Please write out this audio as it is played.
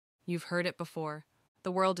You've heard it before.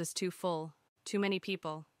 The world is too full, too many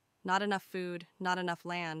people, not enough food, not enough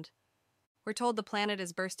land. We're told the planet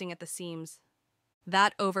is bursting at the seams.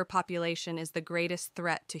 That overpopulation is the greatest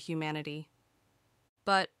threat to humanity.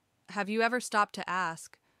 But have you ever stopped to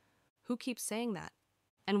ask, who keeps saying that?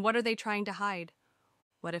 And what are they trying to hide?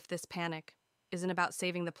 What if this panic isn't about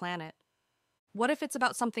saving the planet? What if it's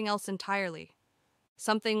about something else entirely?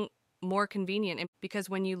 Something more convenient? Because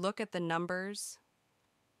when you look at the numbers,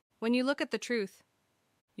 when you look at the truth,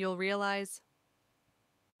 you'll realize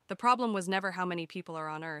the problem was never how many people are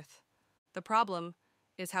on Earth. The problem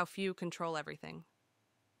is how few control everything.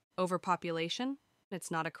 Overpopulation?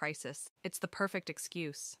 It's not a crisis. It's the perfect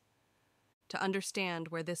excuse. To understand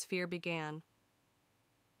where this fear began,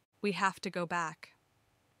 we have to go back.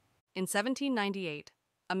 In 1798,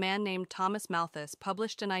 a man named Thomas Malthus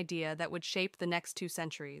published an idea that would shape the next 2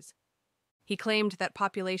 centuries. He claimed that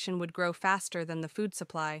population would grow faster than the food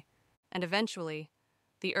supply, and eventually,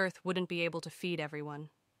 the Earth wouldn't be able to feed everyone.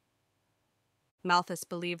 Malthus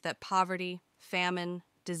believed that poverty, famine,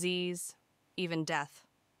 disease, even death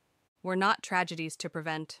were not tragedies to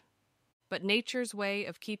prevent, but nature's way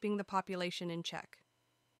of keeping the population in check.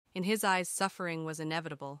 In his eyes, suffering was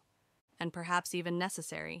inevitable, and perhaps even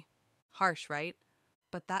necessary. Harsh, right?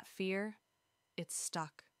 But that fear, it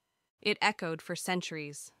stuck. It echoed for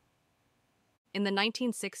centuries. In the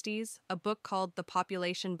 1960s, a book called The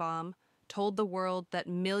Population Bomb told the world that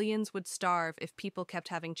millions would starve if people kept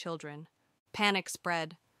having children. Panic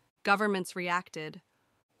spread. Governments reacted.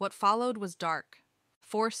 What followed was dark.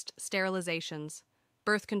 Forced sterilizations,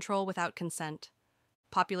 birth control without consent,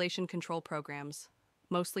 population control programs,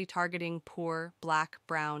 mostly targeting poor, Black,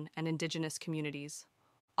 brown, and indigenous communities,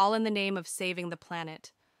 all in the name of saving the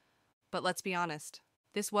planet. But let's be honest,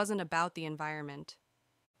 this wasn't about the environment.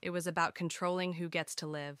 It was about controlling who gets to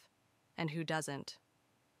live and who doesn't.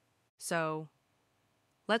 So,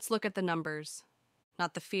 let's look at the numbers.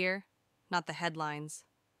 Not the fear, not the headlines.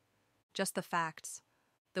 Just the facts.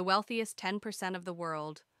 The wealthiest 10% of the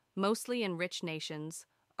world, mostly in rich nations,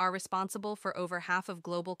 are responsible for over half of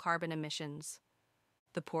global carbon emissions.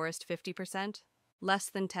 The poorest 50%, less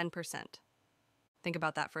than 10%. Think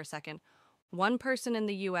about that for a second. One person in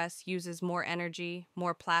the US uses more energy,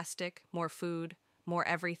 more plastic, more food, more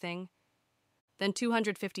everything than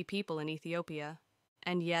 250 people in Ethiopia.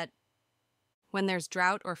 And yet, when there's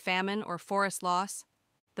drought or famine or forest loss,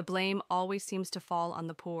 the blame always seems to fall on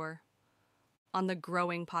the poor, on the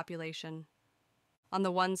growing population, on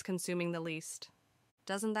the ones consuming the least.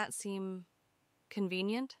 Doesn't that seem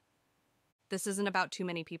convenient? This isn't about too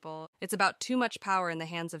many people. It's about too much power in the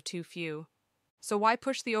hands of too few. So why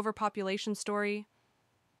push the overpopulation story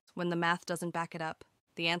when the math doesn't back it up?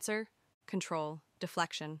 The answer? Control,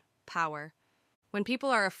 deflection, power. When people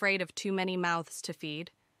are afraid of too many mouths to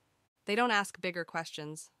feed, they don't ask bigger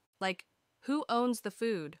questions, like who owns the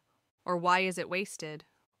food, or why is it wasted,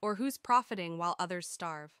 or who's profiting while others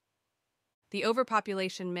starve. The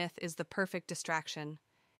overpopulation myth is the perfect distraction.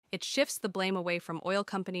 It shifts the blame away from oil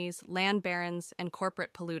companies, land barons, and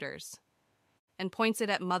corporate polluters, and points it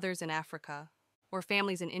at mothers in Africa, or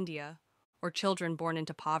families in India, or children born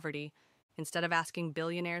into poverty. Instead of asking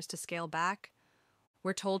billionaires to scale back,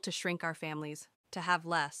 we're told to shrink our families, to have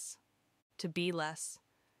less, to be less.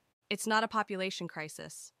 It's not a population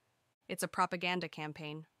crisis. It's a propaganda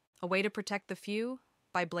campaign, a way to protect the few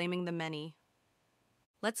by blaming the many.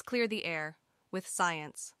 Let's clear the air with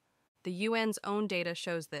science. The UN's own data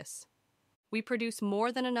shows this. We produce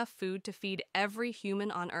more than enough food to feed every human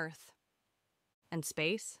on Earth. And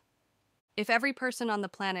space? If every person on the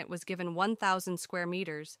planet was given 1,000 square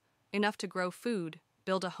meters, enough to grow food,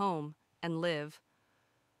 build a home, and live,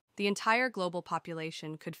 the entire global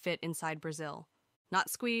population could fit inside Brazil. Not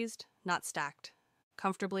squeezed, not stacked.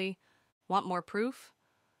 Comfortably. Want more proof?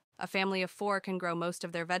 A family of 4 can grow most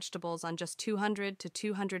of their vegetables on just 200 to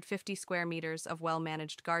 250 square meters of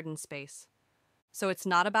well-managed garden space. So it's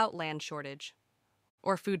not about land shortage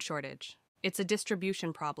or food shortage. It's a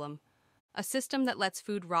distribution problem, a system that lets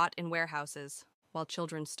food rot in warehouses while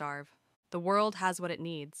children starve. The world has what it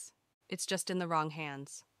needs. It's just in the wrong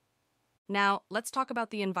hands. Now, let's talk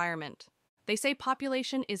about the environment. They say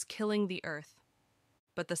population is killing the Earth,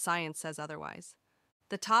 but the science says otherwise.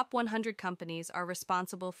 The top 100 companies are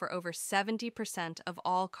responsible for over 70% of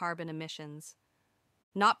all carbon emissions.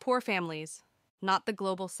 Not poor families, not the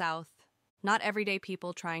global south, not everyday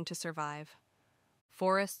people trying to survive.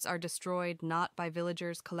 Forests are destroyed not by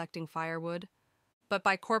villagers collecting firewood, but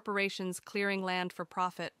by corporations clearing land for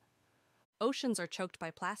profit. Oceans are choked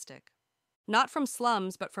by plastic. Not from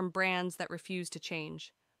slums, but from brands that refuse to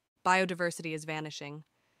change. Biodiversity is vanishing.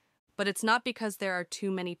 But it's not because there are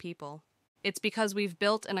too many people. It's because we've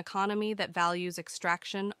built an economy that values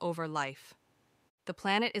extraction over life. The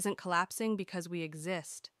planet isn't collapsing because we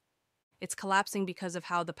exist. It's collapsing because of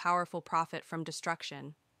how the powerful profit from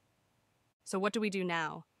destruction. So what do we do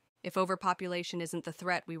now? If overpopulation isn't the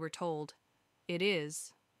threat we were told, it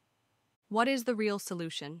is. What is the real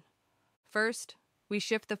solution? First, we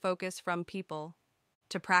shift the focus from people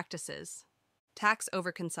to practices. Tax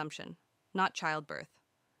overconsumption, not childbirth.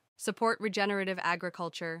 Support regenerative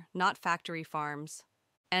agriculture, not factory farms.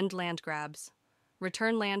 End land grabs.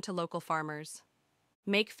 Return land to local farmers.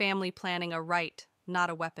 Make family planning a right, not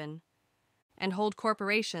a weapon. And hold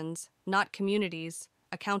corporations, not communities,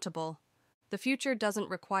 accountable. The future doesn't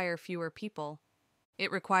require fewer people.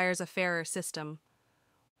 It requires a fairer system.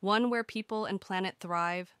 One where people and planet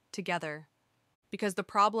thrive together. Because the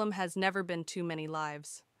problem has never been too many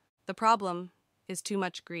lives. The problem is too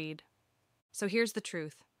much greed. So here's the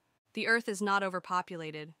truth. The Earth is not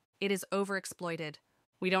overpopulated. It is overexploited.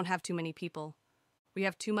 We don't have too many people. We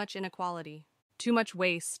have too much inequality, too much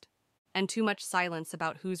waste, and too much silence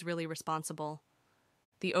about who's really responsible.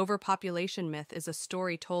 The overpopulation myth is a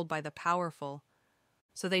story told by the powerful,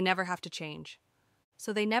 so they never have to change.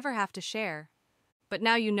 So they never have to share. But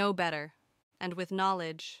now you know better, and with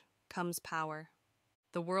knowledge comes power.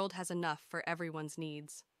 The world has enough for everyone's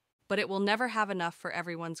needs, but it will never have enough for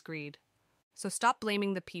everyone's greed. So stop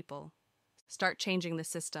blaming the people, start changing the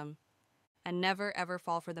system, and never ever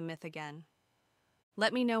fall for the myth again.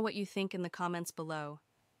 Let me know what you think in the comments below,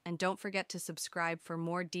 and don't forget to subscribe for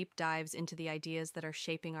more deep dives into the ideas that are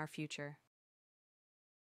shaping our future.